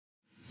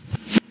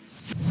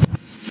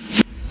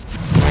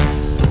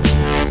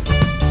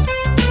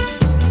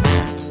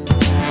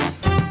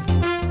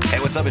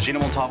up? It's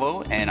Gino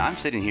Montalvo, and I'm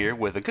sitting here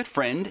with a good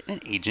friend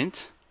and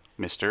agent,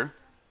 Mr.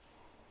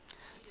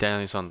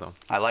 Daniel Elizondo.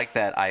 I like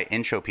that I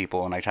intro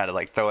people and I try to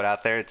like throw it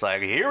out there. It's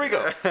like, here we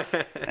go.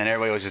 And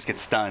everybody always just gets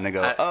stunned and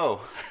go,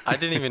 oh. I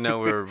didn't even know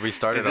we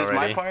restarted Is this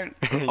already. my part?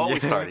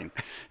 Always starting.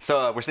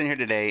 So we're sitting here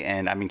today,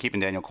 and I've been keeping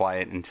Daniel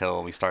quiet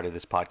until we started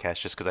this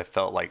podcast just because I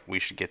felt like we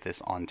should get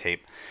this on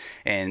tape.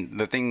 And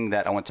the thing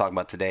that I want to talk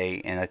about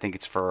today, and I think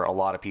it's for a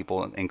lot of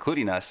people,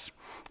 including us,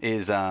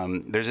 is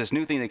there's this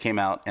new thing that came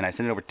out, and I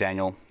sent it over to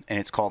Daniel, and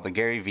it's called the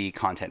Gary Vee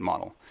content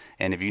model.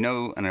 And if you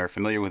know and are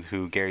familiar with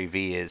who Gary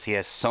Vee is, he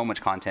has so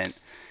much content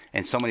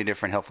and so many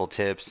different helpful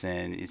tips.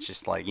 And it's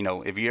just like, you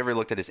know, if you ever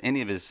looked at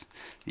any of his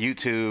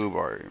YouTube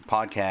or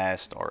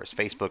podcast or his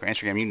Facebook or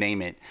Instagram, you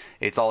name it,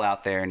 it's all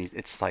out there. And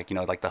it's like, you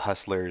know, like the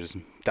hustler's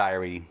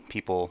diary,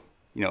 people,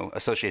 you know,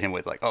 associate him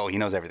with like, oh, he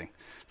knows everything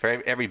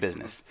for every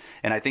business.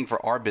 And I think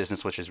for our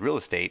business, which is real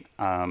estate,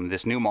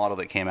 this new model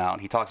that came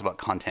out, he talks about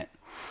content.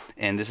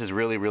 And this is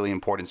really, really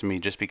important to me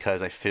just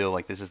because I feel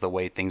like this is the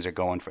way things are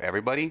going for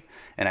everybody.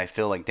 And I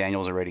feel like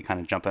Daniel's already kind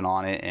of jumping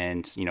on it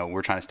and, you know,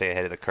 we're trying to stay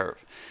ahead of the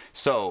curve.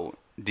 So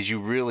did you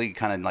really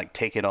kind of like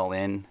take it all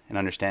in and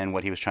understand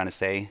what he was trying to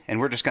say?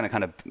 And we're just going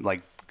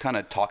to kind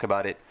of talk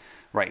about it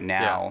right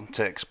now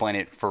to explain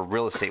it for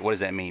real estate. What does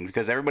that mean?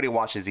 Because everybody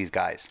watches these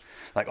guys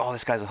like, oh,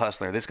 this guy's a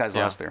hustler. This guy's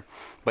a hustler.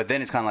 But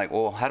then it's kind of like,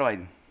 well, how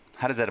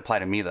does that apply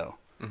to me though?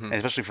 Mm-hmm. And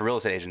especially for real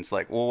estate agents,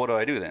 like, well, what do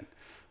I do then?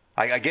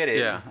 I get it.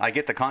 Yeah. I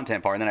get the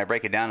content part, and then I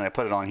break it down and I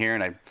put it on here,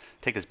 and I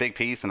take this big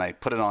piece and I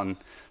put it on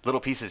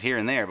little pieces here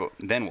and there. But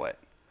then what?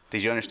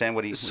 Did you understand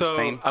what he was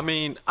saying? So, I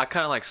mean, I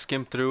kind of like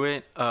skimmed through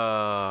it,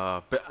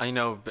 but I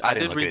know I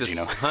did read this.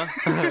 Gino. Huh?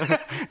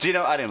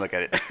 Gino, I didn't look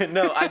at it.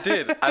 No, I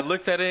did. I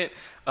looked at it,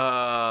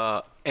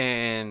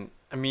 and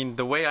I mean,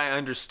 the way I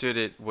understood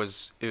it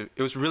was it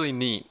was really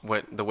neat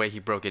the way he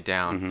broke it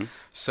down. Mm-hmm.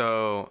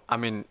 So, I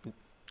mean,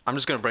 I'm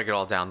just gonna break it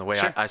all down the way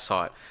I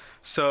saw it.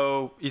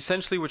 So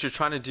essentially what you're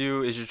trying to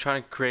do is you're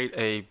trying to create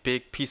a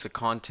big piece of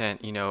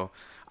content, you know,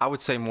 I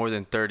would say more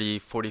than 30,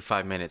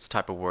 45 minutes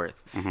type of worth.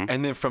 Mm-hmm.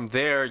 And then from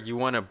there, you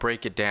want to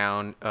break it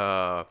down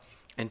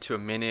into a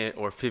minute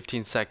or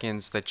 15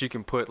 seconds that you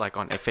can put like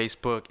on a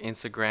Facebook,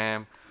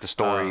 Instagram. The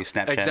story,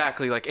 Snapchat.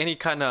 Exactly. Like any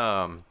kind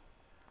of,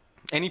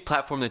 any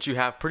platform that you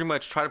have, pretty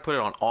much try to put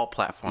it on all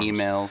platforms.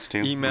 Emails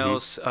too.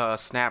 Emails,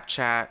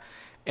 Snapchat.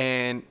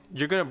 And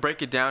you're going to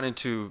break it down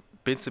into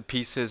bits and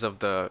pieces of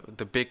the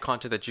big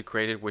content that you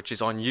created, which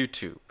is on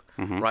YouTube,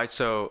 right?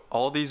 So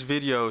all these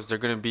videos, they're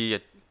going to be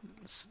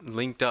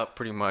linked up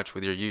pretty much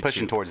with your YouTube.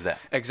 Pushing towards that.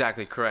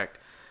 Exactly, correct.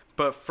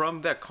 But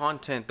from that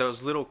content,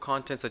 those little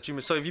contents that you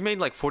made, so if you made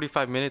like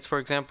 45 minutes, for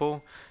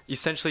example,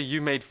 essentially you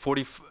made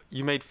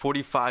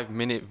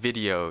 45-minute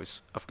videos.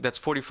 That's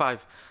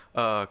 45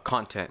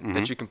 content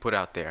that you can put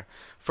out there.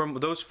 From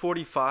those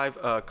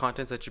 45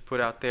 contents that you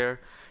put out there,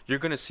 you're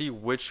going to see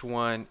which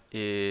one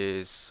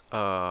is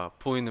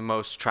pulling the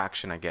most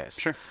traction, I guess.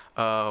 Sure.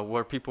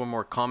 What people are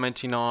more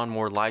commenting on,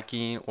 more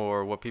liking,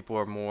 or what people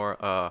are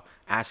more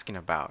asking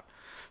about.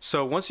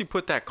 So once you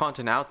put that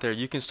content out there,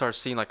 you can start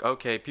seeing like,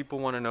 okay, people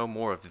want to know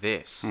more of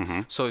this.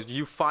 Mm-hmm. So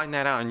you find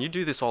that out, and you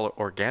do this all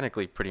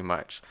organically pretty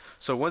much.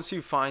 So once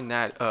you find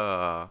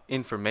that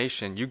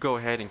information, you go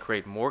ahead and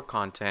create more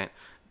content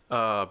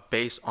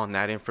based on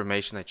that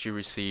information that you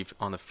received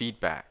on the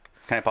feedback.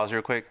 Can I pause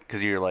real quick?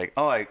 Because you're like,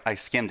 oh, I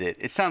skimmed it.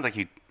 It sounds like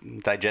you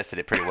digested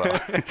it pretty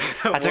well.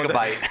 I took a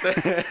bite.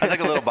 I took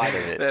a little bite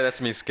of it. That's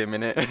me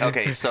skimming it.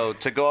 Okay, so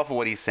to go off of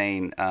what he's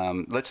saying,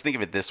 let's think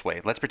of it this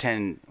way. Let's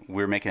pretend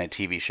we're making a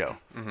TV show.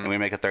 And we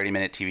make a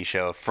 30-minute TV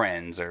show of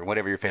Friends or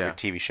whatever your favorite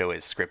TV show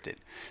is scripted.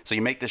 So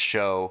you make this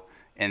show,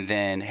 and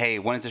then, hey,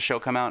 when does the show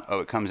come out? Oh,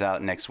 it comes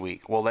out next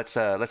week. Well, let's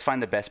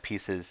find the best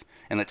pieces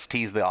and let's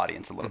tease the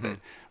audience a little bit.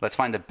 Let's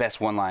find the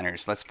best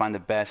one-liners. Let's find the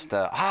best,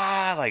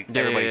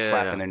 everybody's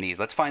slapping their knees.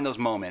 Let's find those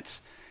moments,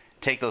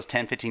 take those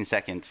 10, 15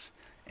 seconds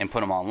and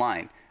put them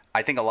online.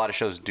 I think a lot of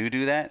shows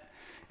do that,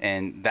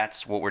 and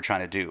that's what we're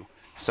trying to do.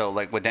 So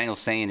like what Daniel's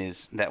saying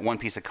is that one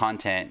piece of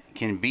content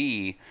can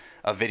be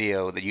a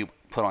video that you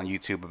put on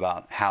YouTube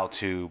about how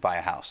to buy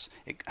a house,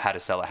 how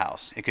to sell a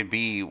house. It could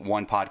be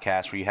one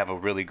podcast where you have a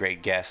really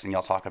great guest and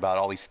y'all talk about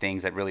all these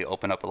things that really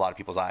open up a lot of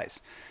people's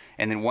eyes.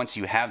 And then once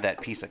you have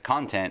that piece of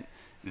content,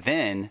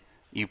 then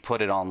you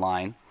put it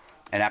online.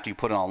 And after you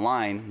put it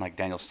online, like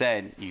Daniel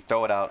said, you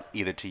throw it out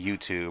either to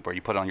YouTube or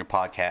you put it on your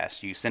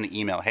podcast. You send an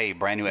email, hey,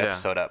 brand new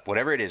episode up,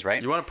 whatever it is,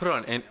 right? You want to put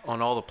it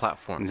on all the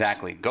platforms.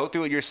 Exactly. Go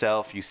through it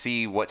yourself. You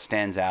see what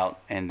stands out.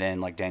 And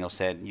then, like Daniel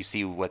said, you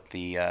see what the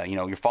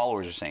your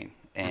followers are saying.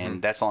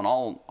 And that's on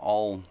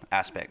all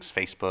aspects,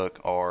 Facebook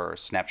or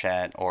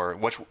Snapchat or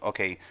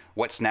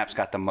what Snap's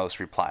got the most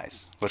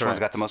replies? Which one's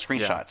got the most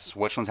screenshots?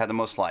 Yeah. Which one's had the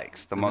most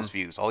likes, the most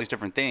views? All these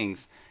different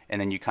things. And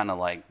then you kind of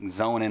like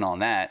zone in on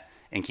that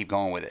and keep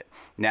going with it.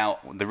 Now,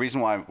 the reason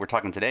why we're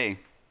talking today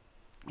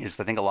is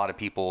I think a lot of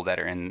people that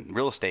are in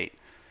real estate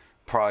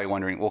probably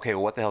wondering, okay,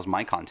 well, what the hell's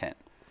my content?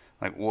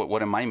 Like,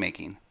 what am I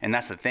making? And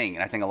that's the thing.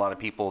 And I think a lot of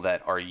people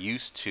that are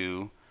used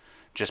to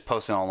just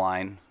posting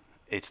online,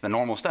 it's the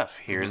normal stuff.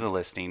 Here's the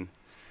listing.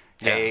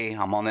 Hey,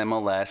 I'm on the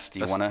MLS. Do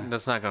you want to?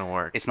 That's not going to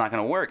work. It's not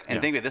going to work.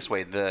 And think of it this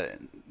way: the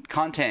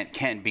content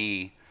can't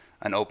be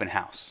an open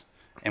house.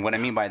 And what I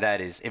mean by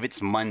that is, if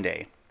it's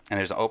Monday and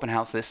there's an open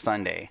house this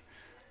Sunday,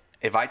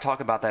 if I talk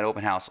about that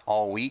open house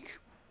all week,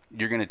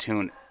 you're going to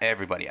tune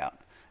everybody out.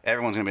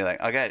 Everyone's going to be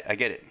like, I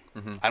get it.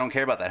 I don't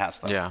care about that house,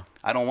 though. Yeah.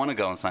 I don't want to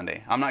go on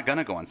Sunday. I'm not going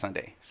to go on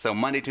Sunday. So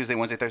Monday, Tuesday,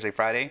 Wednesday, Thursday,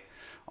 Friday,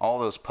 all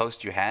those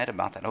posts you had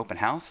about that open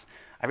house,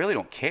 I really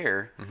don't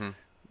care.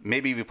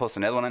 Maybe if you post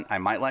another one, I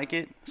might like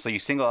it. So you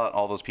single out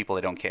all those people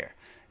that don't care.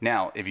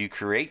 Now, if you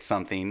create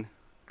something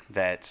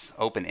that's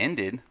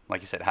open-ended,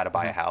 like you said, how to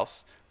buy a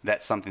house,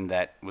 that's something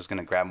that was going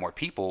to grab more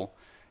people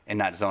and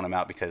not zone them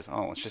out because,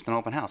 oh, it's just an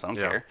open house. I don't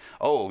care.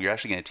 Oh, you're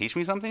actually going to teach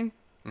me something?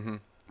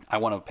 I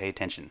want to pay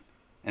attention.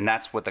 And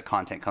that's what the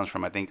content comes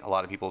from. I think a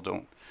lot of people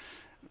don't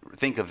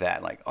think of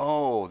that. Like,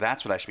 oh,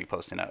 that's what I should be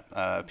posting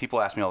up.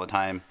 People ask me all the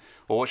time,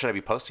 well, what should I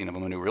be posting if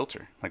I'm a new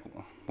realtor? Like,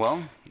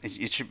 well,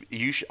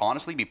 you should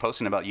honestly be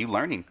posting about you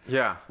learning.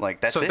 Yeah.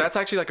 Like, that's so it. that's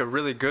actually like a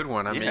really good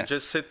one. I mean,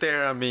 just sit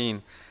there,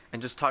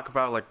 and just talk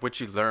about like what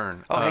you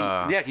learn.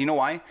 Oh, yeah. You know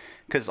why?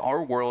 Because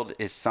our world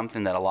is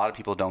something that a lot of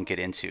people don't get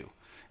into.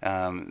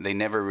 They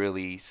never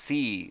really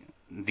see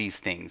these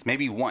things.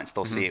 Maybe once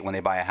they'll see it when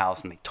they buy a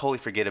house and they totally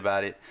forget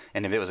about it.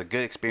 And if it was a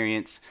good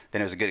experience,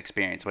 then it was a good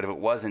experience. But if it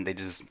wasn't, they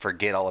just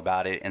forget all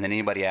about it. And then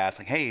anybody asks,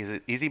 like, hey, is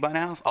it easy buying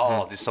a house?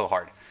 Oh, it's so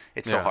hard.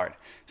 It's so hard.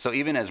 So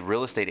even as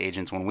real estate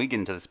agents, when we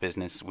get into this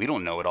business, we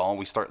don't know it all.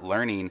 We start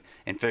learning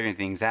and figuring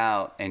things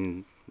out.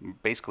 And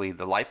basically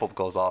the light bulb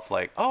goes off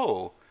like,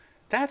 oh,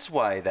 that's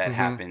why that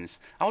happens.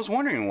 I was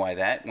wondering why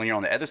that, when you're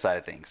on the other side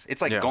of things.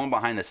 It's like going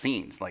behind the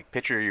scenes. Like,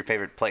 picture your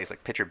favorite place.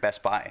 Like, picture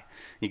Best Buy.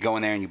 You go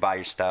in there and you buy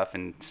your stuff,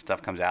 and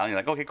stuff comes out, and you're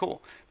like, okay,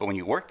 cool. But when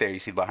you work there, you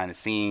see behind the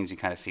scenes. You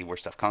kind of see where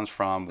stuff comes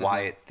from,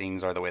 why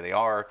things are the way they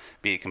are,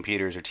 be it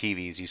computers or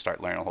TVs. You start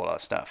learning a whole lot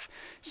of stuff.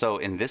 So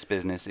in this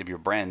business, if you're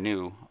brand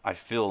new, I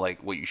feel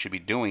like what you should be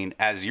doing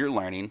as you're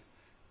learning,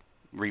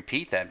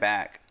 repeat that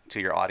back to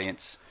your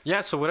audience.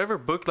 Yeah, so whatever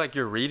book like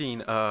you're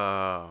reading,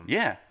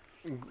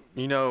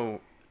 you know,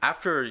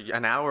 after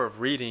an hour of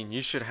reading,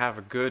 you should have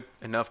a good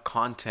enough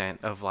content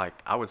of like,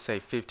 I would say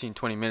 15,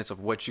 20 minutes of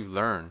what you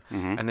learn,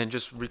 and then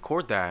just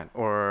record that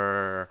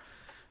or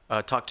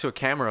talk to a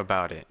camera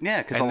about it.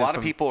 Yeah, because a lot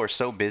of people are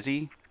so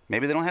busy,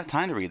 maybe they don't have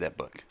time to read that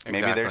book.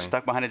 Exactly. Maybe they're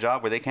stuck behind a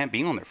job where they can't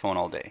be on their phone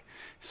all day.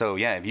 So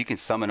yeah, if you can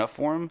sum it up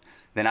for them,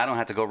 then I don't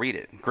have to go read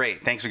it.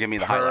 Great. Thanks for giving me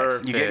the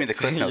highlights. You gave me the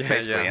cliff notes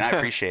basically, and I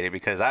appreciate it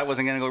because I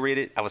wasn't going to go read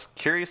it. I was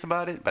curious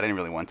about it, but I didn't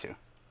really want to.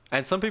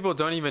 And some people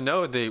don't even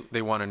know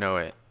they want to know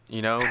it.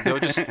 You know,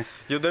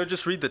 they'll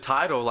just read the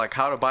title, like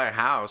how to buy a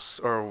house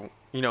or,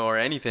 you know, or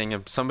anything.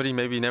 And somebody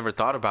maybe never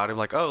thought about it,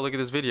 like, oh, look at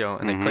this video,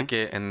 and they click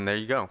it, and there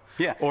you go.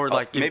 Yeah. Or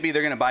like maybe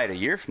they're going to buy it a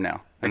year from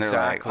now. And they're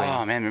like,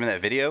 oh man, remember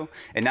that video?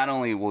 And not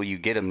only will you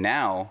get them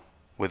now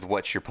with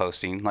what you're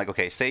posting, like,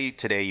 okay, say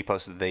today you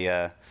posted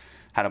the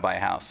how to buy a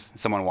house.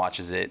 Someone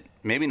watches it.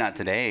 Maybe not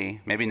today,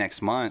 maybe next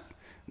month.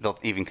 They'll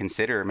even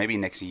consider maybe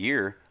next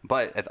year,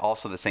 but at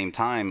also the same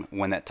time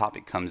when that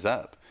topic comes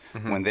up.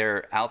 When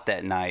they're out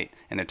that night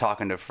and they're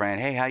talking to a friend,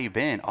 hey, how you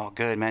been? Oh,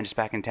 good, man, just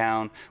back in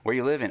town. Where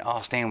you living?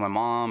 Oh, staying with my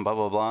mom, blah,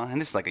 blah, blah.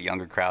 And this is like a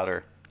younger crowd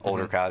or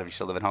older crowd if you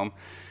still live at home.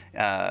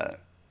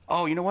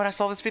 Oh, you know what? I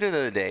saw this video the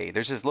other day.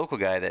 There's this local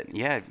guy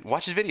that,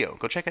 watch his video.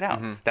 Go check it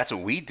out. That's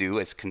what we do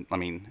as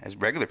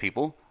regular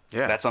people.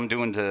 Yeah. That's what I'm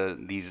doing to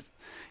these,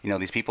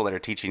 these people that are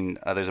teaching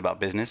others about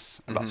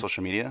business, about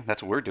social media.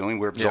 That's what we're doing.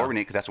 We're absorbing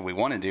it because that's what we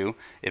want to do.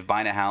 If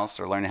buying a house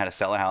or learning how to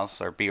sell a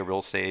house or be a real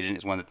estate agent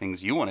is one of the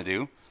things you want to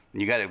do,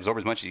 you got to absorb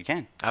as much as you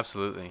can.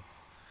 Absolutely.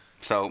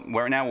 So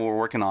right now what we're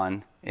working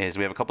on is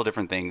we have a couple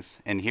different things.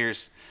 And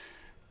here's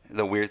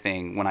the weird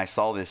thing. When I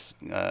saw this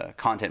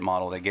content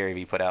model that Gary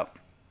Vee put out,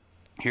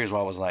 here's why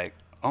I was like,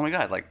 oh my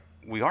God, like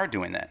we are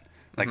doing that.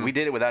 Like we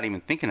did it without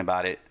even thinking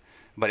about it,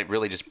 but it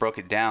really just broke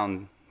it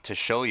down to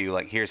show you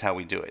like, here's how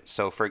we do it.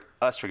 So for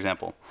us, for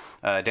example,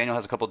 Daniel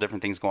has a couple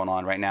different things going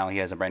on right now. He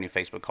has a brand new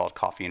Facebook called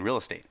Coffee and Real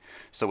Estate.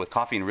 So with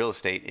Coffee and Real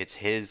Estate, it's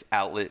his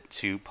outlet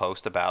to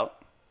post about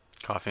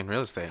coffee and real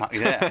estate.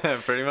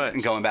 Yeah, pretty much.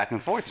 And going back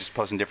and forth, just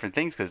posting different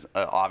things because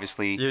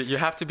obviously you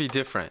have to be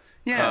different.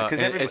 Yeah, because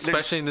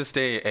especially in this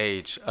day and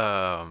age,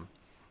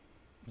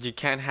 you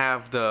can't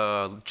have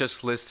the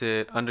just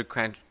listed under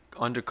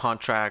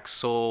contract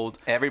sold.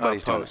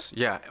 Everybody's doing it.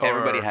 Yeah,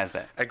 everybody has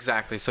that.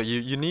 Exactly. So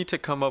you need to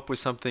come up with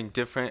something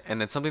different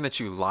and then something that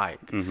you like.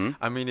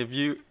 I mean, if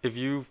you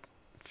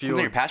feel something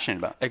you're passionate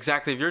about.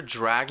 Exactly. If you're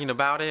dragging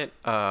about it,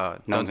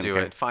 don't do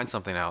it. Find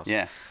something else.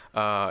 Yeah.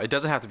 It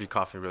doesn't have to be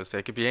coffee real estate.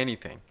 It could be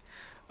anything.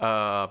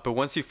 But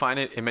once you find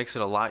it, it makes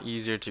it a lot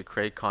easier to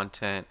create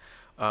content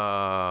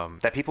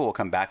that people will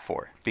come back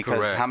for.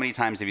 Because how many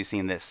times have you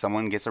seen this?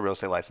 Someone gets a real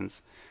estate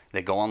license,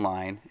 they go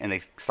online and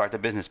they start the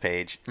business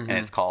page, and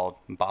it's called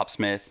Bob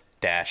Smith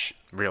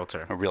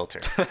Realtor. A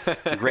realtor.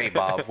 Great,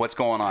 Bob. What's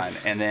going on?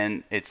 And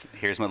then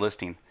here's my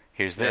listing.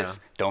 Here's this. Yeah.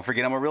 Don't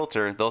forget I'm a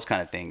realtor. Those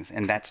kind of things.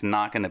 And that's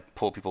not going to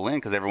pull people in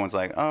because everyone's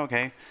like, oh,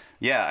 okay.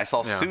 Yeah, I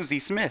saw Susie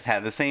Smith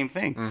had the same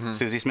thing.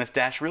 Susie Smith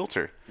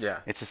Realtor. Yeah.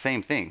 It's the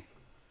same thing.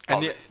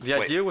 And the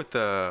idea with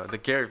the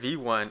Gary Vee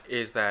one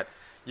is that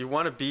you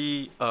want to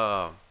be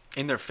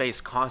in their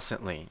face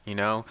constantly. You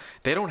know,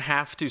 they don't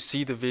have to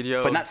see the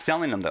video, but not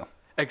selling them though.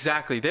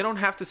 Exactly. They don't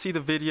have to see the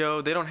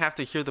video. They don't have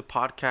to hear the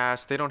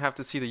podcast. They don't have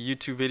to see the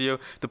YouTube video.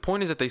 The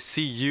point is that they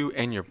see you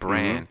and your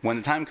brand. When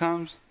the time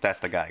comes, that's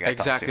the guy.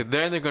 Exactly.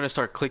 Then they're going to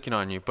start clicking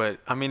on you. But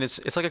I mean,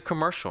 it's like a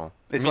commercial.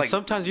 It's like,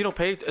 sometimes you don't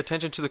pay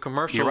attention to the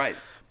commercial. You're right.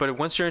 But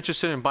once you're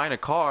interested in buying a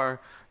car,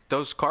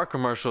 those car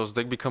commercials,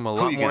 they become a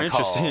lot more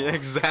interesting.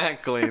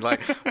 Exactly. Like,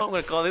 oh, I'm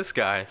going to call this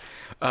guy.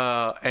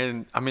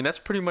 And I mean, that's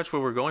pretty much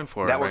what we're going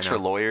for. That works for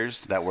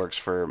lawyers. That works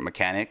for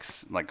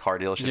mechanics, like car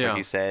dealerships, like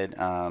you said.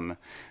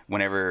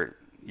 Whenever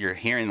you're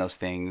hearing those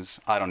things,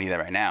 I don't need that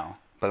right now.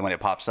 But when it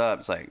pops up,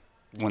 it's like,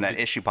 when that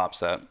issue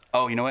pops up,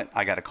 oh, you know what?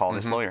 I got to call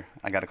this lawyer.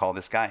 I got to call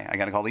this guy. I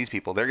got to call these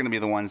people. They're going to be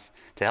the ones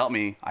to help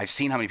me. I've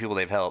seen how many people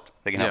they've helped.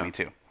 They can help me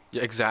too.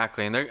 Yeah,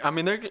 exactly. And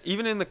they're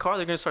even in the car,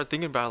 they're going to start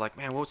thinking about it, like,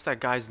 man, what's that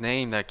guy's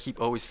name that I keep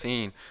always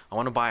seeing? I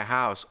want to buy a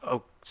house.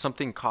 Oh,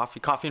 something coffee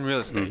and real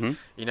estate,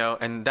 you know?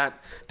 And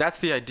that's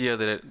the idea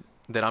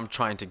that I'm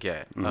trying to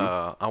get.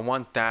 I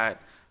want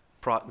that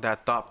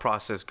thought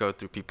process go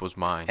through people's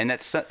mind. And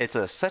it's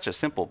such a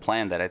simple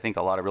plan that I think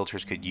a lot of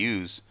realtors could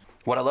use.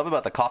 What I love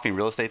about the coffee and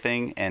real estate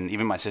thing, and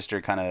even my sister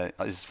kind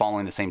of is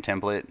following the same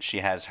template.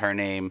 She has her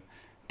name /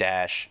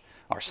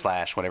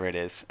 whatever it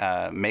is,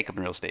 makeup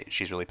and real estate.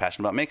 She's really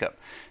passionate about makeup.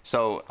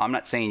 So I'm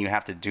not saying you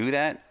have to do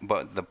that,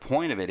 but the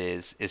point of it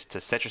is to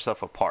set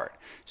yourself apart.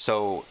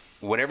 So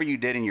whatever you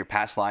did in your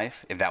past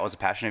life, if that was a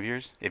passion of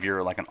yours, if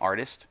you're like an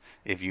artist,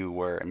 if you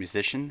were a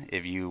musician,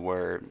 if you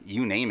were,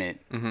 you name it,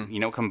 you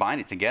know, combine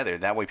it together.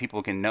 That way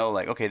people can know,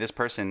 like, okay, this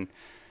person,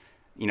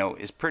 you know,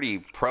 is pretty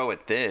pro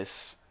at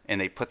this, and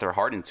they put their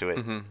heart into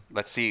it.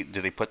 Let's see,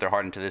 do they put their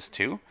heart into this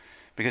too?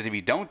 Because if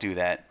you don't do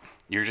that,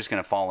 you're just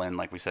going to fall in,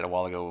 like we said a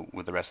while ago,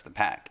 with the rest of the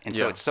pack. And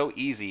so it's so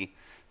easy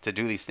to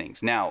do these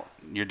things. Now,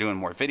 you're doing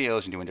more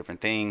videos, you're doing different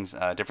things.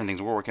 Different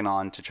things we're working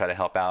on to try to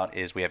help out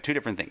is we have 2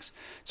 different things.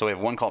 So we have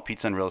one called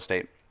Pizza and Real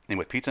Estate. And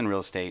with Pizza and Real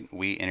Estate,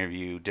 we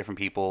interview different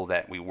people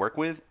that we work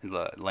with,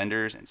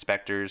 lenders,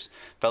 inspectors,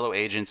 fellow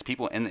agents,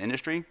 people in the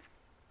industry,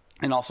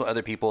 and also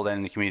other people that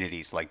in the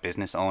communities, like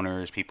business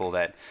owners, people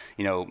that,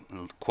 you know,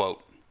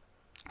 quote,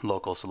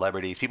 local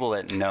celebrities, people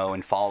that know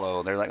and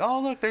follow. They're like,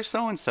 oh, look, there's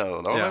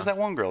so-and-so. Oh, there's that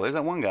one girl. There's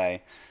that one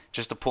guy.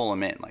 Just to pull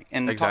them in, like,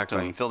 and talk to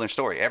them, fill their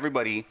story.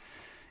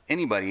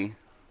 Anybody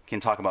can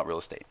talk about real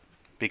estate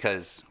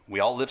because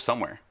we all live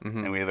somewhere,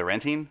 and we're either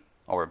renting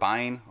or we're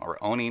buying or we're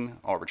owning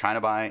or we're trying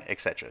to buy,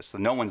 etc. So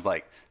no one's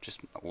like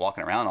just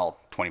walking around all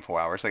 24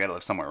 hours. They got to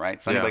live somewhere,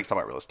 right? So anybody can talk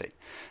about real estate.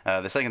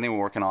 The second thing we're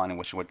working on, and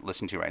which we're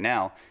listening to right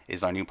now,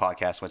 is our new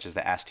podcast, which is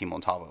the Ask Team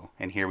Montalvo.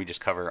 And here we just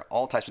cover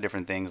all types of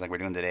different things like we're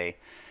doing today.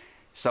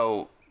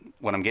 So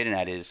what I'm getting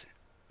at is,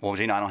 well,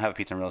 Gino, I don't have a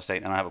Pizza and Real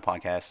Estate. I don't have a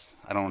podcast.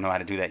 I don't know how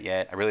to do that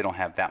yet. I really don't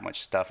have that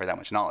much stuff or that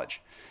much knowledge.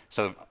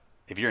 So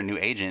if you're a new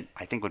agent,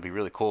 I think it would be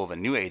really cool if a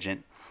new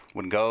agent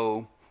would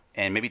go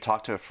and maybe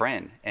talk to a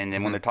friend. And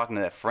then when they're talking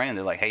to that friend,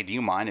 they're like, hey, do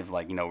you mind if,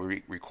 like, you know,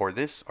 we record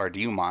this? Or do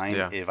you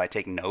mind if I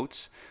take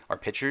notes or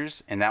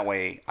pictures? And that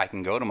way I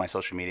can go to my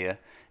social media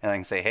and I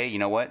can say, hey, you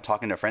know what?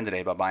 Talking to a friend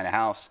today about buying a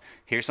house.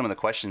 Here's some of the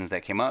questions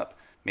that came up.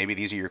 Maybe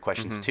these are your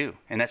questions too.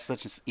 And that's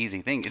such an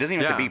easy thing. It doesn't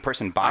even have to be a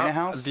person buying a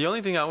house. The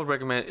only thing I would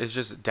recommend is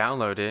just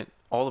download it,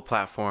 all the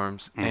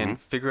platforms, and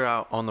figure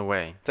out on the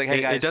way. It's like, hey,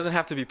 guys, it doesn't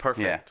have to be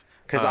perfect. Yeah.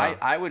 Because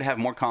I would have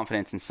more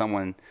confidence in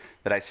someone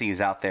that I see is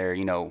out there,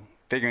 you know,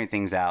 figuring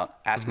things out,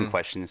 asking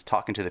questions,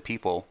 talking to the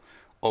people,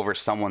 over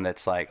someone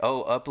that's like,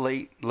 oh, up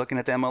late looking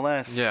at the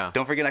MLS. Yeah.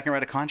 Don't forget I can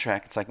write a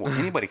contract. It's like, well,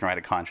 anybody can write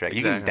a contract.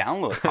 You can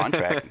download a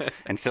contract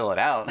and fill it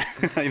out.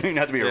 You don't even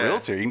have to be a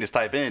realtor. You can just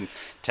type in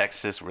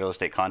Texas real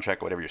estate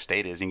contract, whatever your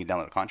state is, and you can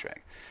download a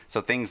contract. So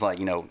things like,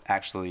 you know,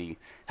 actually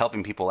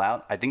helping people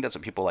out, I think that's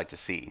what people like to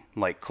see.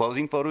 Like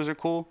closing photos are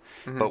cool,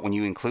 but when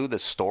you include the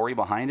story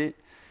behind it,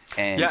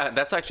 and yeah,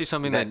 that's actually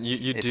something that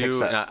you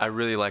do, and I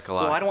really like a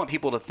lot. Well, I don't want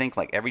people to think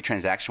like every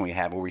transaction we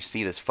have where we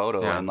see this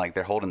photo and like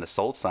they're holding the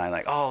sold sign,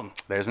 like, oh,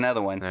 there's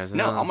another one. I'm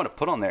going to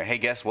put on there, hey,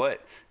 guess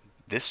what?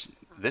 This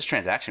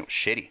transaction was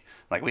shitty.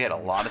 Like we had a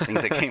lot of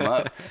things that came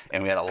up,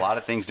 and we had a lot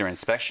of things during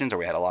inspections, or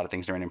we had a lot of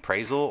things during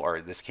appraisal, or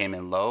this came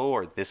in low,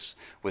 or this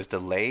was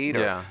delayed,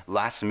 or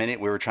last minute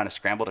we were trying to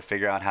scramble to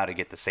figure out how to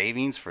get the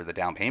savings for the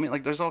down payment.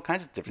 Like there's all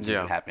kinds of different things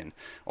that happen.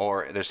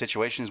 Or there's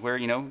situations where,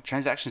 you know,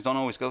 transactions don't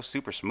always go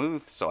super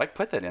smooth. So I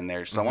put that in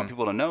there. So I want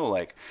people to know,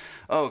 like,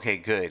 oh, okay,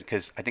 good.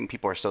 Because I think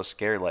people are so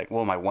scared, like,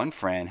 well, my one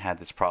friend had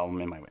this problem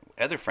and my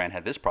other friend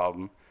had this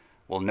problem.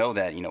 We'll know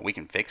that, you know, we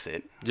can fix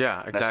it. Yeah,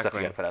 exactly. That's stuff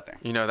we got to put out there.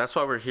 You know, that's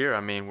why we're here.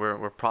 I mean,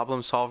 we're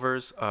problem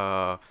solvers.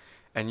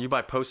 And you,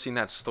 by posting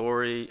that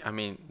story, I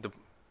mean,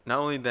 not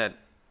only that,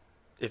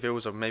 if it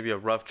was maybe a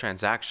rough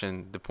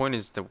transaction, the point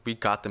is that we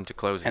got them to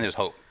closing. And there's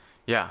hope.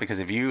 Yeah. Because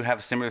if you have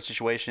a similar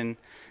situation,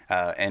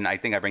 and I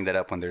think I bring that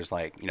up when there's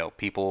like, you know,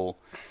 people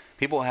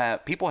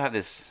have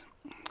this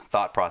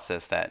thought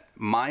process that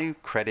my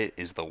credit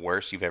is the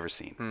worst you've ever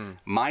seen.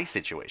 My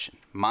situation,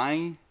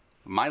 my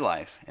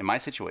life and my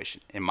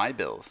situation and my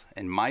bills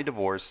and my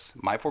divorce,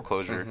 my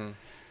foreclosure,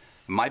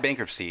 my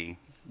bankruptcy,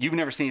 you've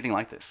never seen anything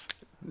like this.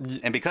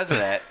 And because of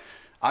that,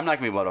 I'm not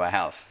going to be able to buy a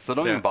house. So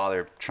don't even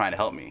bother trying to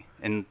help me.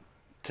 And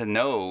to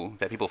know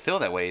that people feel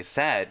that way is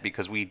sad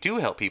because we do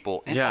help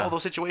people in all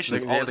those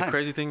situations all the time. The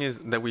crazy thing is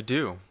that we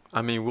do.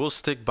 I mean, we'll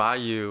stick by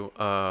you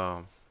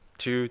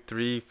 2,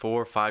 3,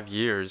 4, 5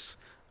 years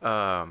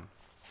and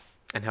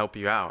help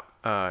you out.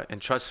 And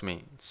trust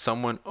me,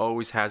 someone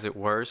always has it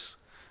worse,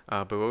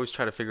 but we always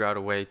try to figure out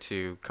a way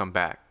to come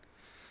back.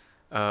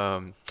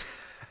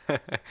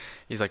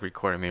 He's like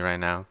recording me right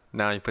now.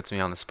 Now he puts me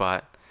on the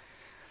spot.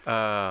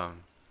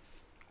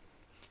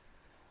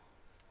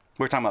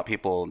 We're talking about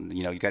people,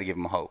 you got to give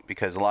them hope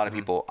because a lot of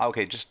people,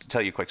 okay, just to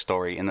tell you a quick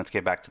story and let's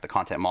get back to the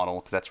content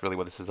model because that's really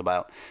what this is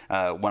about.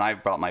 When I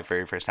bought my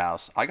very first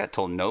house, I got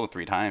told no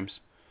 3 times.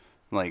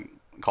 Like,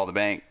 call the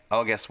bank.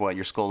 Oh, guess what?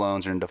 Your school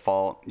loans are in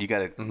default. You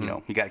got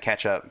to, you got to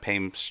catch up, pay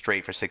them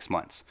straight for 6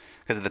 months.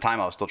 Because at the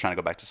time I was still trying to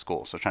go back to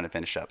school. So trying to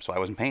finish up. So I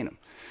wasn't paying them.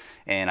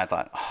 And I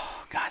thought,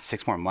 oh God,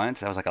 6 more months.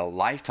 That was like a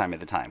lifetime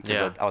at the time.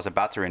 Because I was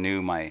about to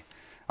renew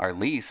our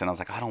lease, and I was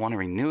like, I don't want to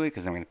renew it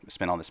because I'm going to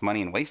spend all this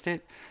money and waste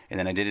it. And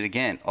then I did it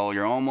again. Oh,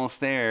 you're almost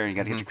there. You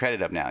got to get your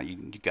credit up now. You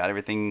got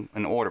everything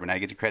in order, but now you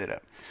get your credit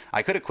up.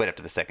 I could have quit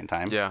after the second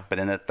time. Yeah. But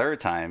then the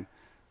third time,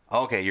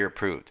 okay, you're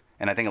approved.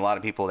 And I think a lot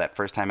of people that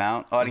first time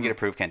out, oh, I didn't get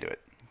approved, can't do it.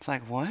 It's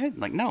like, what?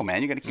 Like, no,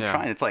 man, you got to keep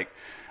trying. It's like,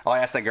 oh, I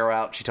asked that girl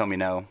out. She told me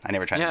no. I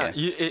never tried again.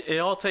 Yeah, it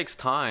all takes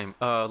time.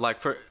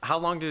 Like, for how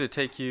long did it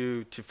take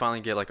you to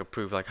finally get like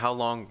approved? Like, how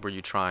long were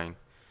you trying?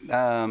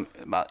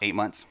 About 8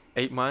 months.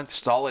 8 months?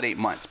 Solid 8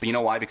 months. But you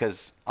know why?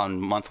 Because on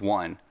month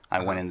 1, I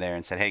went in there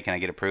and said, hey, can I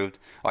get approved?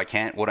 Oh, I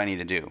can't. What do I need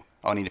to do?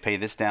 Oh, I need to pay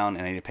this down,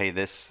 and I need to pay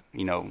this,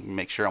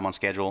 make sure I'm on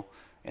schedule.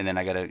 And then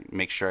I got to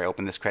make sure I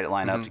open this credit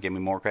line up to give me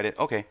more credit.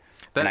 Okay.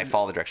 Then I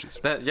follow the directions.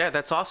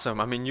 That's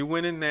awesome. I mean, you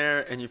went in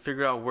there and you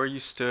figured out where you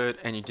stood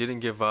and you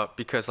didn't give up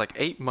because like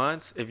 8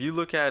 months, if you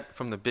look at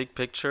from the big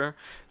picture,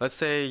 let's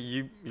say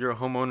you're a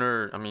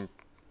homeowner, I mean,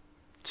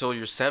 till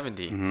you're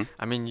 70.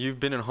 I mean, you've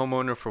been a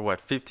homeowner for what,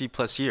 50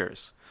 plus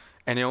years.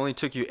 And it only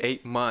took you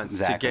 8 months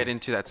to get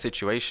into that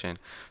situation.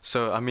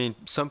 So, I mean,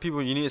 some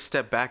people, you need to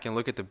step back and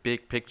look at the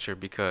big picture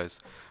because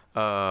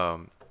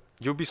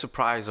you'll be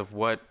surprised of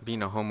what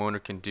being a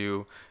homeowner can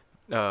do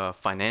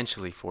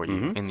financially for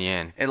you in the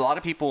end. And a lot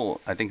of people,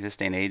 I think this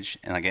day and age,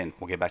 and again,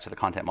 we'll get back to the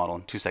content model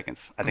in 2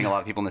 seconds. I think a lot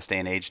of people in this day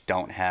and age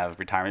don't have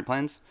retirement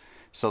plans.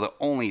 So the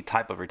only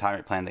type of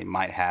retirement plan they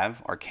might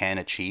have or can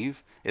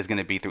achieve is going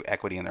to be through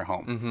equity in their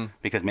home.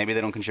 Because maybe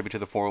they don't contribute to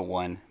the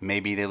 401.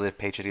 Maybe they live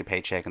paycheck to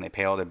paycheck and they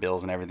pay all their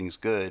bills and everything's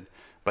good,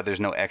 but there's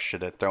no extra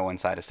to throw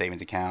inside a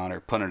savings account or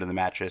put under the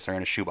mattress or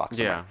in a shoebox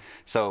somewhere.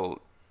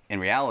 So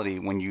in reality,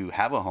 when you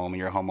have a home and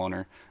you're a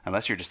homeowner,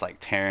 unless you're just like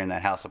tearing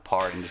that house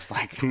apart and just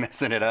like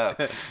messing it up,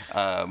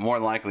 more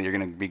than likely you're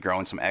going to be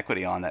growing some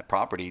equity on that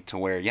property to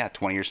where,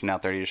 20 years from now,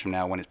 30 years from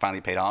now, when it's finally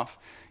paid off,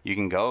 you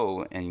can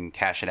go and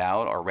cash it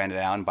out or rent it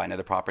out and buy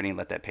another property and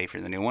let that pay for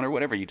the new one or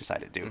whatever you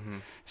decide to do.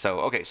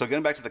 So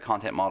going back to the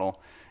content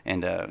model,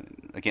 and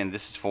again,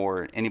 this is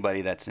for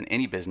anybody that's in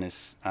any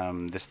business.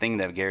 This thing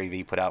that Gary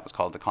Vee put out was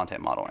called the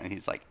content model, and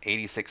he's like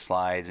 86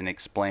 slides and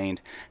explained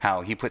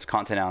how he puts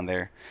content on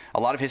there. A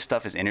lot of his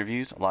stuff is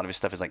interviews. A lot of his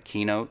stuff is like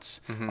keynotes.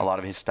 A lot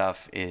of his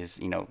stuff is,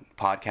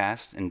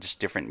 podcasts and just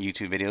different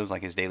YouTube videos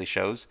like his daily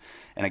shows.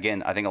 And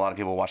again, I think a lot of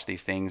people watch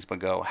these things but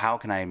go, how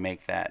can I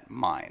make that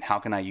mine? How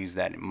can I use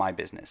that in my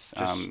business?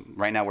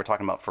 Right now we're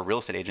talking about for real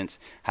estate agents,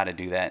 how to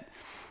do that.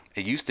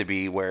 It used to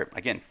be where,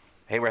 again,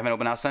 hey, we're having an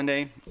open house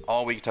Sunday.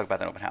 All week you talk about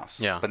that open house.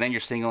 But then you're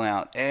singling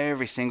out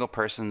every single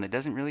person that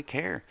doesn't really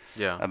care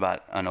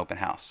about an open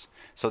house.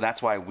 So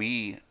that's why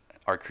we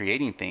are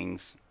creating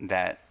things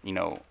that,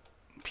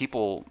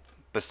 people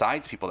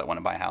besides people that want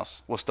to buy a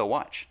house will still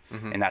watch.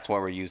 And that's why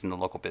we're using the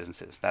local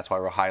businesses. That's why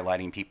we're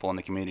highlighting people in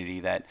the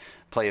community that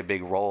play a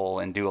big role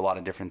and do a lot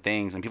of different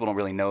things. And people don't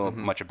really know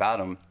much about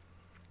them,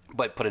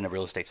 but put in a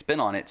real estate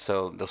spin on it,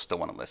 so they'll still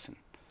want to listen.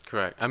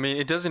 Correct. I mean,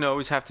 it doesn't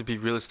always have to be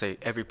real estate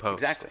every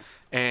post. Exactly.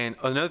 And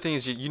another thing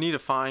is you need to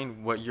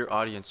find what your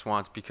audience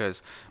wants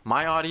because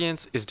my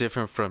audience is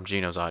different from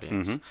Gino's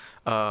audience.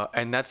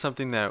 And that's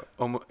something that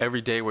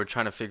every day we're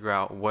trying to figure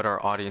out what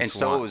our audience wants.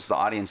 And so is the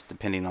audience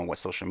depending on what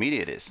social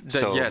media it is.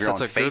 So if you're on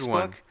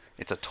Facebook,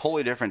 it's a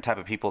totally different type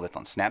of people that's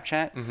on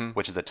Snapchat,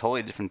 which is a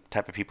totally different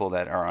type of people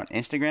that are on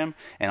Instagram.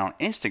 And on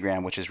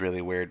Instagram, which is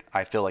really weird,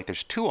 I feel like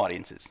there's 2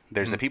 audiences.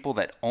 There's the people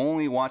that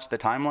only watch the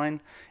timeline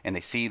and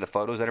they see the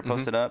photos that are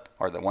posted up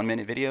or the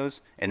 1-minute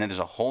videos. And then there's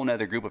a whole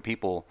nother group of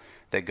people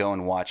that go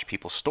and watch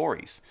people's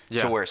stories.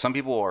 To where some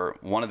people are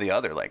one or the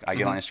other. Like I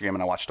get on Instagram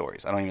and I watch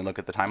stories. I don't even look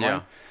at the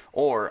timeline.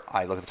 Or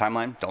I look at the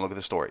timeline, don't look at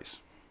the stories.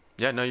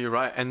 Yeah, no, you're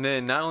right. And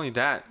then not only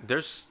that,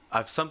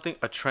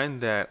 a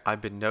trend that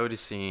I've been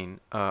noticing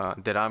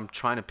that I'm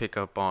trying to pick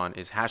up on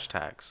is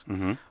hashtags.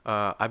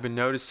 I've been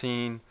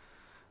noticing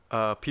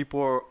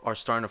people are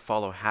starting to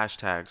follow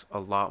hashtags a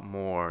lot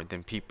more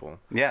than people.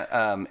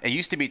 Yeah, it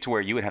used to be to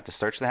where you would have to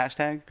search the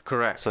hashtag.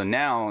 Correct. So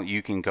now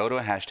you can go to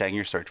a hashtag in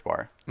your search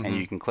bar, and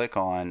you can click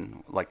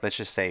on, like, let's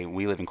just say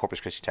we live in Corpus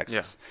Christi,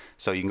 Texas. Yeah.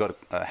 So you can go to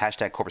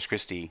hashtag Corpus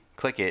Christi,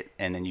 click it,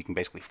 and then you can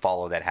basically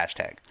follow that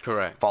hashtag.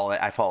 Correct.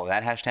 I follow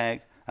that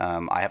hashtag.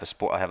 I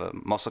have a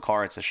muscle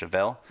car. It's a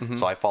Chevelle.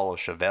 So I follow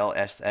Chevelle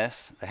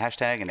SS, the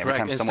hashtag, and every Correct.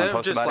 time Instead someone of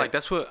posts just about like it.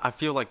 that's what I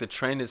feel like the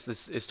trend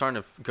is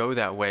starting to go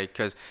that way,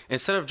 because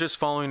instead of just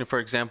following, for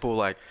example,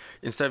 like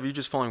instead of you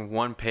just following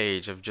one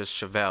page of just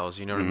Chevelles,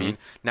 you know what I mean?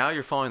 Now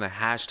you're following the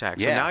hashtag.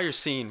 So Yeah. now you're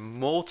seeing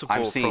multiple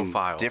I'm seeing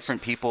profiles.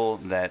 different people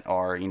that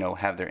are,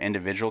 have their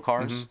individual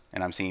cars,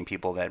 and I'm seeing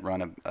people that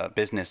run a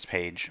business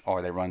page,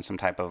 or they run some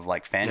type of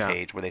like fan Yeah.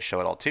 page where they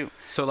show it all too.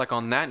 So like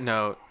on that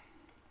note,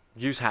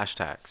 use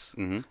hashtags.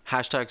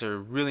 Hashtags are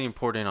really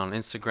important on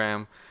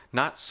Instagram.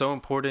 Not so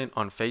important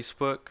on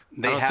Facebook.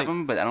 They have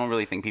them, but I don't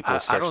really think people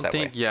search that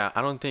way.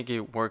 I don't think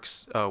it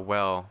works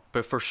well.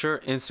 But for sure,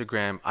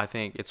 Instagram, I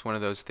think it's one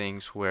of those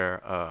things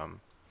where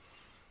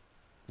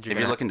If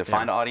you're looking to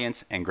find an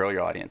audience and grow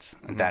your audience,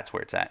 that's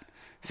where it's at.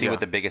 See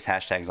what the biggest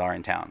hashtags are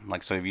in town.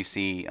 Like, so if you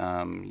see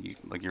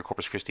like your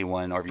Corpus Christi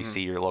one, or if you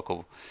see your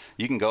local,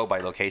 you can go by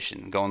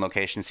location. Go in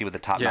location, see what the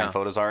top 9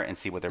 photos are, and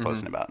see what they're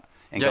posting about.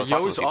 And go you talk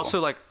always to those people. also,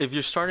 like, if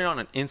you're starting on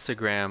an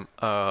Instagram,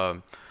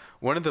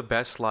 one of the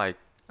best like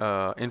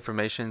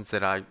informations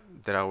that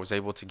I was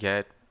able to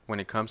get when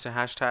it comes to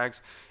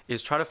hashtags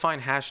is try to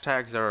find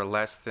hashtags that are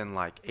less than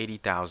like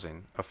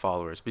 80,000 of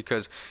followers.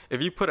 Because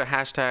if you put a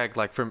hashtag,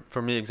 like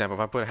for me example,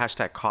 if I put a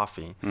hashtag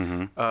coffee,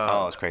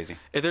 oh, it's crazy.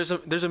 there's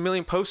a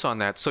million posts on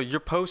that, so your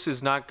post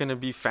is not going to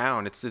be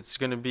found. It's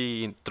going to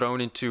be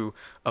thrown into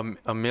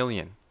a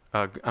million.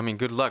 I mean,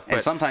 good luck.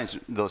 And sometimes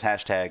those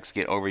hashtags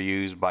get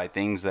overused by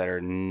things that are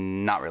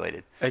not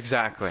related.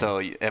 Exactly. So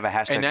you have a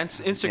hashtag. And then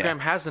Instagram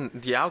has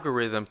the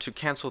algorithm to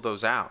cancel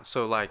those out.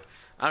 So like,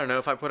 I don't know,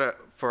 if I put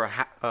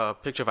a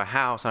picture of a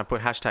house and I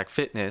put hashtag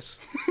fitness,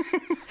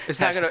 it's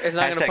not gonna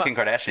hashtag Kim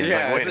Kardashian.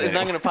 Yeah, like, it's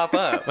not gonna pop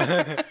up.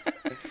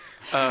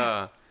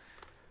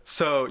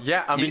 So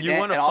yeah, I mean, you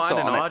want to find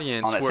an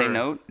audience. On that same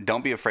note,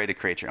 don't be afraid to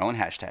create your own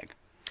hashtag.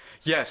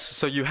 Yes,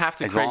 so you have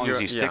to as create long your,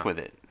 as you stick with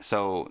it.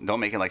 So don't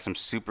make it like some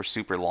super,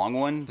 super long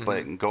one,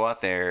 but go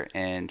out there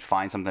and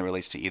find something that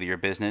relates to either your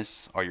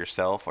business or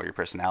yourself or your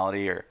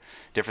personality or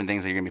different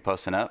things that you're going to be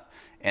posting up,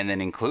 and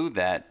then include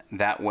that.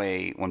 That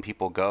way, when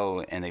people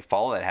go and they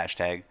follow that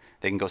hashtag,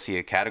 they can go see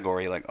a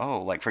category like,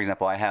 oh, like for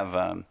example, I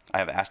have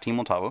Ask Team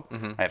Montalvo,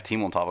 I have Team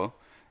Montalvo,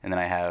 and then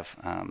I have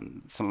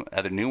some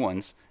other new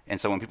ones. And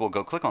so when people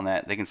go click on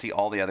that, they can see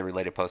all the other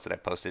related posts that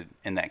I've posted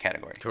in that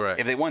category. Correct.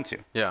 If they want to.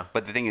 Yeah.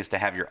 But the thing is to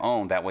have your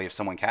own. That way, if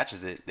someone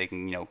catches it, they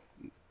can,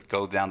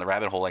 go down the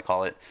rabbit hole, I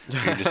call it.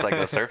 You're just like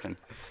go surfing.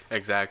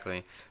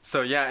 Exactly.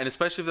 So yeah, and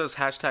especially if those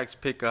hashtags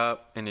pick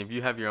up, and if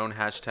you have your own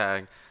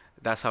hashtag,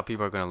 that's how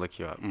people are going to look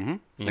you up.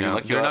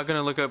 They're not going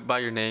to look up by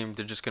your name.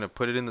 They're just going to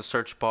put it in the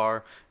search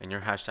bar, and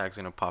your hashtag's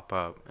going to pop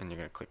up, and you're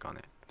going to click on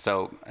it.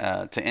 So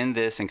to end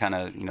this and kind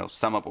of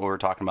sum up what we're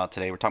talking about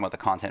today, we're talking about the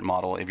content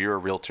model. If you're a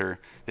realtor,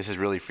 this is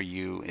really for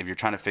you. If you're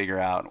trying to figure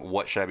out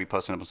what should I be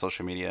posting up on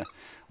social media,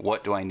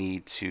 what do I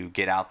need to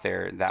get out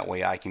there, that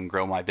way I can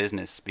grow my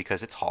business,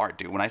 because it's hard,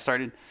 dude. When I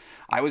started,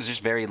 I was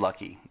just very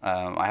lucky.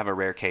 I have a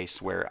rare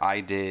case where I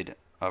did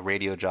a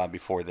radio job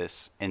before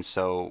this, and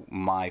so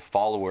my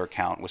follower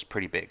count was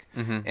pretty big,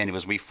 and it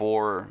was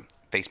before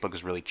Facebook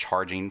is really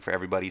charging for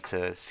everybody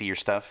to see your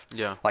stuff.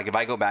 Yeah. Like if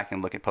I go back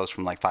and look at posts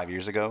from like 5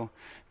 years ago,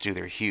 dude,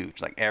 they're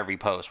huge. Like every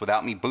post,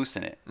 without me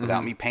boosting it,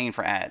 without me paying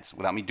for ads,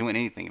 without me doing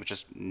anything, it was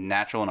just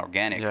natural and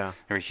organic. Yeah.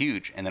 They were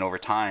huge. And then over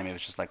time, it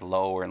was just like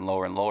lower and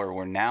lower and lower,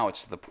 where now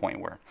it's to the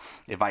point where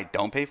if I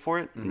don't pay for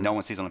it, no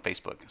one sees it on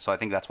Facebook. So I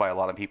think that's why a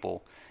lot of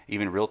people,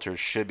 even realtors,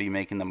 should be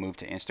making the move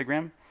to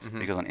Instagram,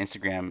 because on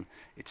Instagram,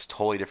 it's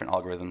totally different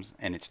algorithms,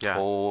 and it's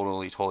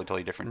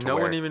totally different. No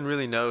one even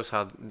really knows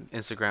how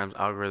Instagram's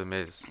algorithm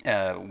is.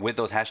 With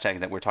those hashtags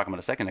that we were talking about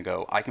a second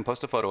ago, I can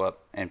post a photo up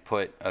and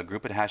put a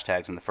group of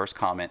hashtags in the first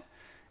comment,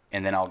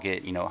 and then I'll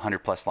get 100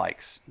 plus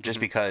likes, just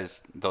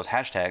because those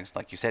hashtags,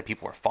 like you said,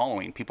 people are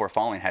following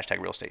hashtag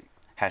real estate,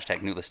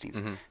 hashtag new listings,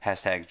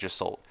 hashtag just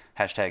sold,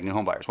 hashtag new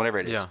home buyers, whatever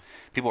it is. Yeah.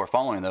 People are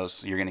following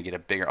those. You're going to get a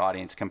bigger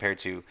audience compared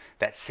to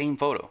that same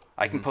photo.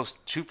 I can post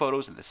 2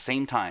 photos at the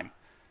same time,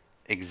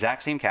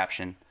 exact same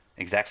caption,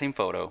 exact same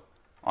photo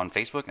on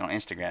Facebook and on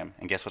Instagram,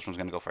 and guess which one's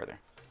going to go further?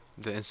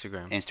 The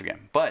Instagram.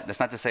 But that's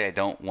not to say I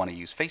don't want to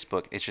use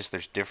Facebook. It's just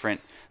there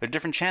are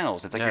different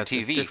channels. It's like your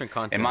TV. It's different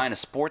content. Am I in a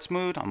sports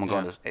mood? I'm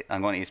going to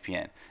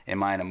ESPN.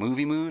 Am I in a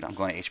movie mood? I'm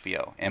going to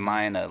HBO. Am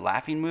I in a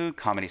laughing mood?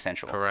 Comedy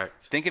Central.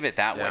 Correct. Think of it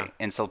that way.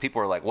 And so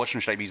people are like, which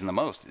one should I be using the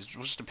most? It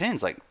just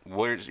depends. Like,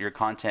 where's your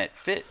content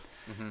fit?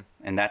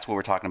 And that's what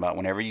we're talking about.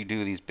 Whenever you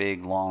do these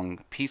big, long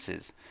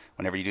pieces,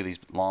 whenever you do these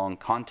long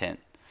content,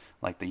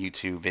 like the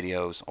YouTube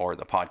videos or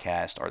the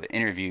podcast or the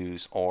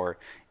interviews, or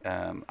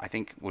I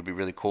think would be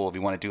really cool if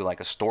you want to do like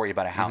a story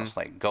about a house,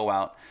 like go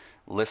out,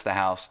 list the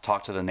house,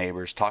 talk to the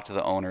neighbors, talk to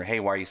the owner. Hey,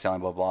 why are you selling?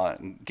 Blah blah.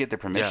 Get their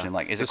permission. Yeah.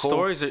 Like, is the it cool?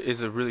 stories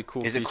is a really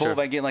cool. Is feature. it cool if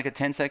I get like a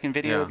 10-second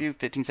video Yeah. of you,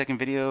 15-second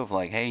video of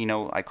like, hey, you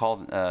know, I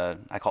called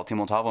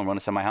Timo Tavo and want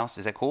to sell my house.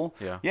 Is that cool?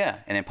 Yeah. Yeah,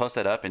 and then post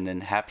that up and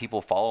then have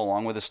people follow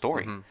along with the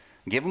story.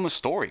 Give them a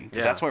story because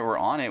Yeah. that's why we're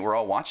on it. We're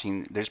all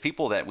watching. There's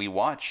people that we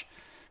watch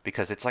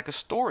because it's like a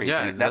story.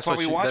 Yeah, And that's why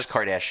we watch that's-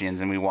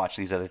 Kardashians and we watch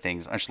these other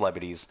things, our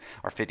celebrities,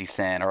 our 50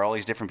 Cent, or all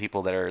these different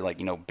people that are like,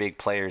 you know, big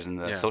players in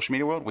the Yeah. social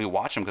media world. We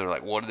watch them because we're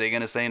like, what are they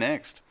gonna say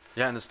next?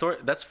 Yeah, and the story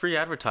that's free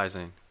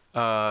advertising.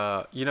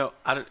 You know,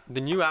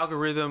 the new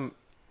algorithm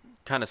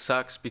kind of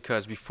sucks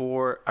because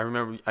before I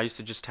remember I used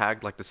to just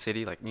tag like the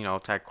city, like, you know, I'll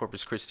tag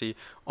Corpus Christi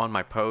on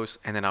my post,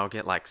 and then I'll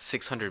get like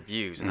 600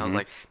 views, and I was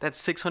like, that's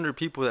 600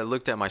 people that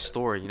looked at my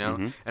story, you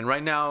know. And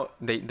right now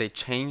they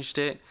changed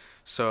it,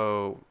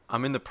 so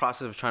I'm in the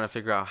process of trying to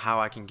figure out how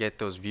I can get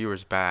those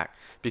viewers back,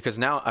 because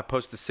now I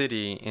post the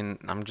city and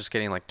I'm just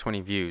getting like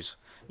 20 views,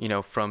 you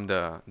know, from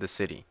the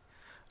city.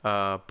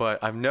 But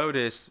I've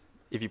noticed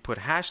if you put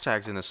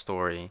hashtags in the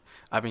story,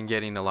 I've been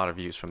getting a lot of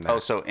views from that. Oh,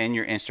 so in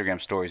your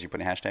Instagram stories, you put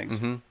in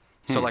hashtags?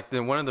 So like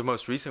one of the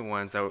most recent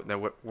ones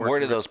Where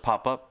do those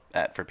pop up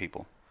at for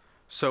people?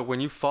 So when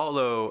you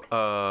follow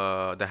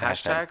the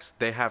hashtags,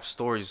 they have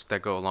stories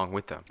that go along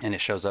with them And it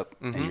shows up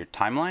in your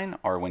timeline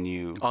or when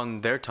you...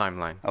 on their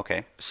timeline.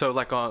 Okay. So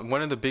like on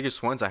one of the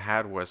biggest ones I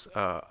had was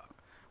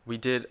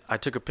I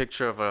took a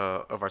picture of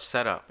our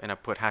setup and I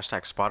put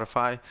hashtag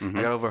Spotify.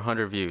 I got over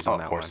 100 views on of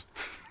that course.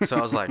 one. So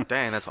I was like,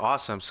 dang, that's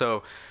awesome.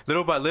 So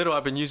little by little,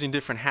 I've been using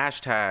different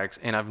hashtags,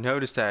 and I've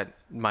noticed that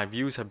my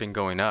views have been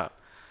going up.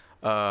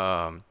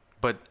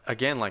 But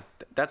again, like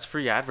that's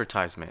free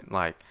advertisement.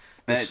 Like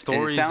the And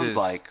stories it sounds is,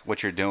 like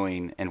what you're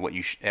doing and what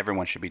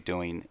everyone should be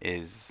doing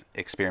is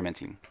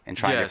experimenting and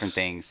trying Yes. different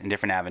things in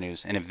different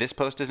avenues. And if this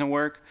post doesn't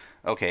work,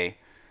 okay,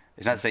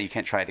 it's not to say you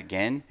can't try it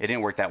again. It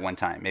didn't work that one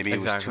time. Maybe it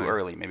was Exactly. too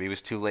early. Maybe it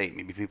was too late.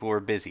 Maybe people were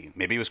busy.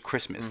 Maybe it was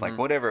Christmas. Like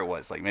whatever it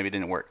was. Like maybe it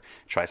didn't work.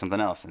 Try something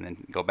else and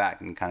then go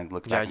back and kind of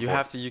look back. Yeah, and you forth.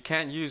 have to. You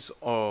can't use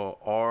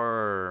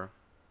our.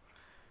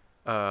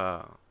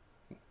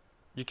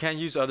 You can't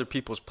use other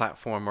people's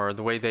platform or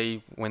the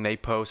way when they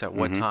post at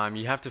what time.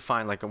 You have to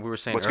find, like we were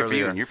saying What's earlier. good for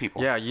you and your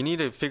people. Yeah, you need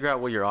to figure out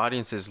what your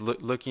audience is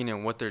looking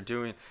and what they're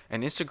doing.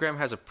 And Instagram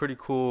has a pretty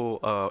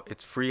cool.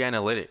 It's free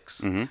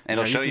analytics. And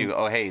it'll show you,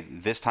 oh, hey,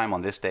 this time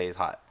on this day is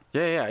hot.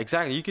 Yeah,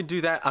 exactly. You can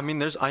do that. I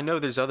mean, I know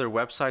there's other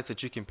websites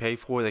that you can pay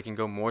for that can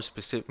go more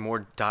specific,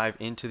 more dive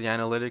into the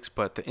analytics,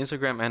 but the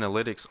Instagram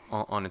analytics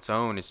on its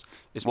own is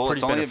Well, pretty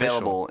it's only beneficial.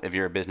 available if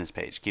you're a business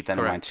page. Keep that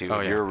in mind Correct. too. Oh,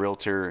 if yeah. you're a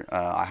realtor,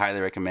 I highly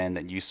recommend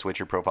that you switch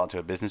your profile to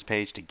a business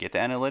page to get the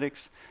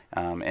analytics.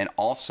 And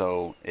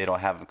also, it'll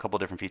have a couple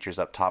different features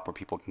up top where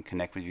people can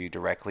connect with you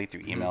directly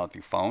through email or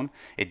through phone.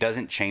 It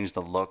doesn't change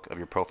the look of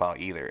your profile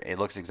either. It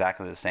looks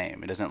exactly the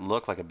same. It doesn't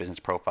look like a business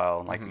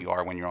profile like you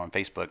are when you're on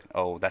Facebook.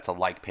 Oh, that's a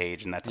like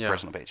page and that's a Yeah.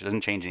 personal page. It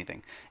doesn't change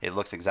anything. It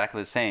looks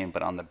exactly the same,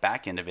 but on the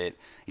back end of it,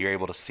 you're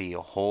able to see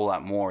a whole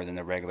lot more than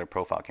the regular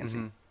profile can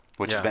see,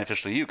 which is Yeah.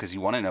 beneficial to you because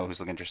you want to know who's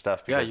looking at your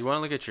stuff. Yeah, because you want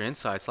to look at your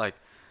insights, like.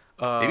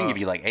 they even give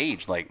you like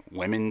age, like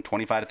women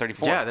 25 to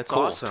 34. Yeah, that's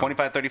cool. awesome.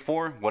 25 to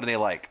 34. What do they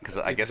like? Because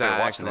I guess they're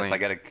watching this. I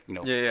gotta,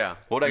 Yeah.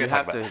 What do I you gotta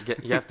have talk about?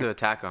 to you have to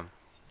attack them.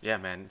 Yeah,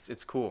 man,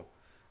 it's cool.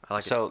 I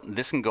like it. So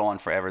this can go on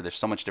forever. There's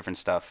so much different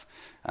stuff.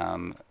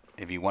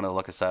 If you want to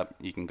look us up,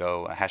 you can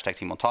go hashtag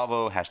Team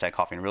Otavo, hashtag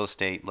Coffee and Real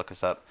Estate. Look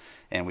us up,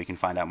 and we can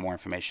find out more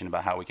information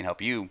about how we can help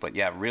you. But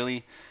yeah,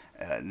 really,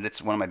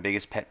 that's one of my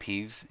biggest pet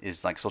peeves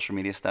is like social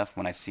media stuff.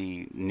 When I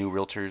see new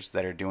realtors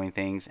that are doing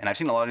things, and I've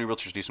seen a lot of new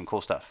realtors do some cool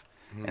stuff,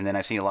 and then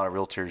I've seen a lot of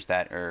realtors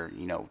that are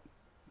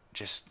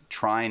just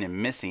trying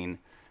and missing,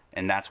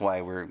 and that's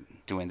why we're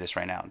doing this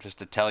right now. Just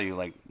to tell you,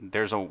 like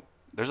there's a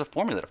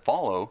formula to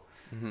follow.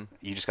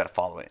 You just got to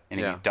follow it. And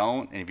if Yeah. you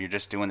don't, and if you're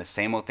just doing the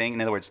same old thing,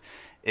 in other words,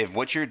 if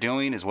what you're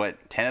doing is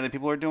what 10 other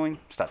people are doing,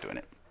 stop doing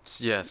it.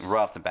 Yes.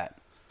 Right off the bat.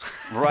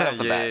 Right off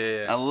the bat.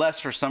 Yeah. Unless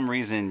for some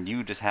reason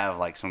you just have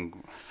like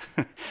some,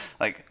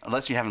 like,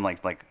 unless you're having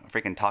like a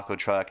freaking taco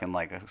truck and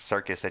like a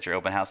circus at your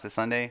open house this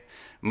Sunday,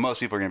 most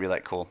people are going to be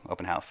like, cool,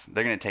 open house.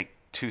 They're going to take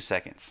 2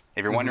 seconds.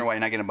 If you're wondering why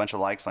you're not getting a bunch of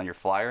likes on your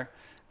flyer,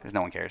 because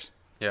no one cares.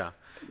 Yeah.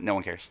 No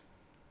one cares.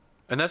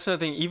 And that's another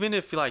thing. Even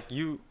if like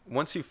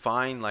once you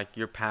find like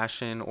your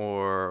passion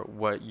or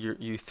what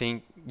you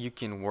think you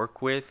can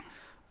work with,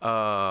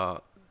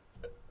 don't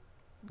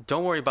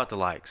worry about the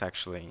likes.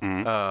 Actually,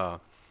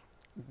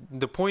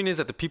 the point is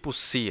that the people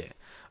see it.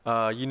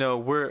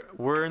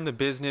 We're in the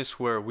business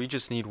where we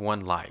just need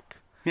one like.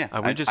 Yeah,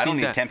 we just I don't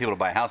need that. 10 people to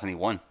buy a house. I need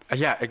one.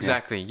 Yeah,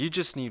 exactly. You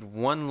just need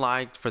one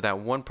like for that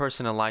one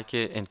person to like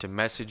it and to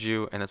message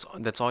you, and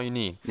that's all you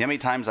need. You know how many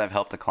times I've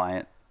helped a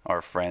client or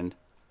a friend,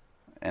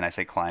 and I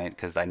say client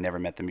because I never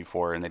met them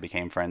before and they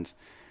became friends,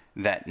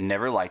 that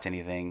never liked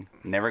anything,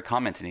 never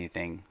commented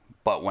anything,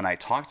 but when I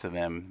talked to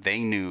them, they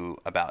knew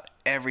about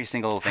every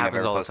single thing I've Happens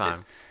ever all the posted.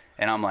 time.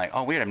 And I'm like,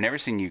 oh, weird. I've never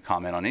seen you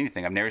comment on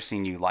anything. I've never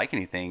seen you like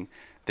anything.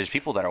 There's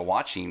people that are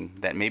watching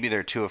that maybe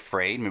they're too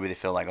afraid. Maybe they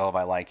feel like, oh, if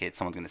I like it,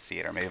 someone's going to see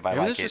it. Or maybe if I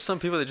like there's it. just some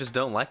people that just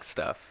don't like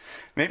stuff.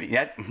 Maybe,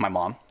 yeah, my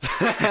mom.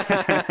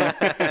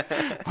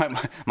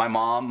 my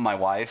mom, my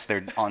wife,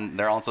 they're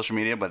on social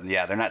media, but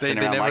yeah, they're not sitting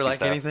around liking like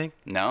stuff. anything?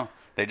 No,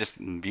 they're just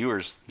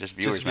viewers, Just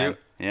man. view?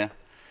 Yeah.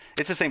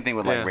 It's the same thing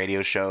with like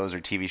radio shows or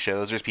TV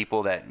shows. There's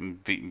people that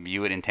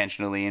view it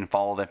intentionally and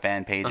follow the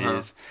fan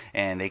pages,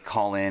 and they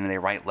call in and they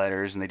write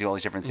letters and they do all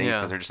these different things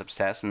because they're just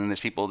obsessed. And then there's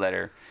people that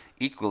are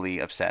equally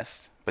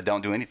obsessed but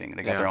don't do anything.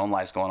 They got their own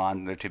lives going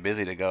on. They're too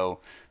busy to go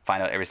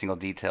find out every single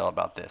detail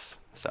about this.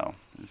 So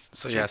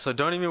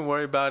don't even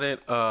worry about it,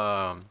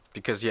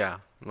 because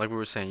like we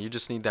were saying, you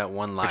just need that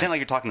one line. Pretend like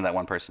you're talking to that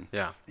one person.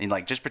 Yeah. And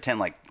like just pretend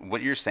like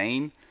what you're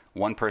saying,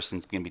 one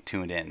person's gonna be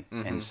tuned in,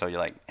 and so you're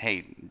like,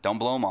 hey, don't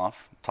blow them off.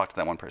 Talk to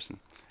that one person,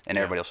 and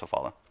everybody else will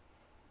follow.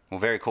 Well,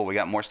 very cool. We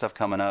got more stuff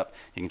coming up.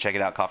 You can check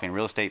it out. Coffee and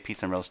Real Estate,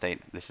 Pizza and Real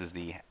Estate. This is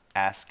the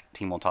Ask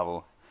Team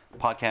Montalvo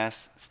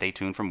podcast. Stay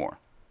tuned for more.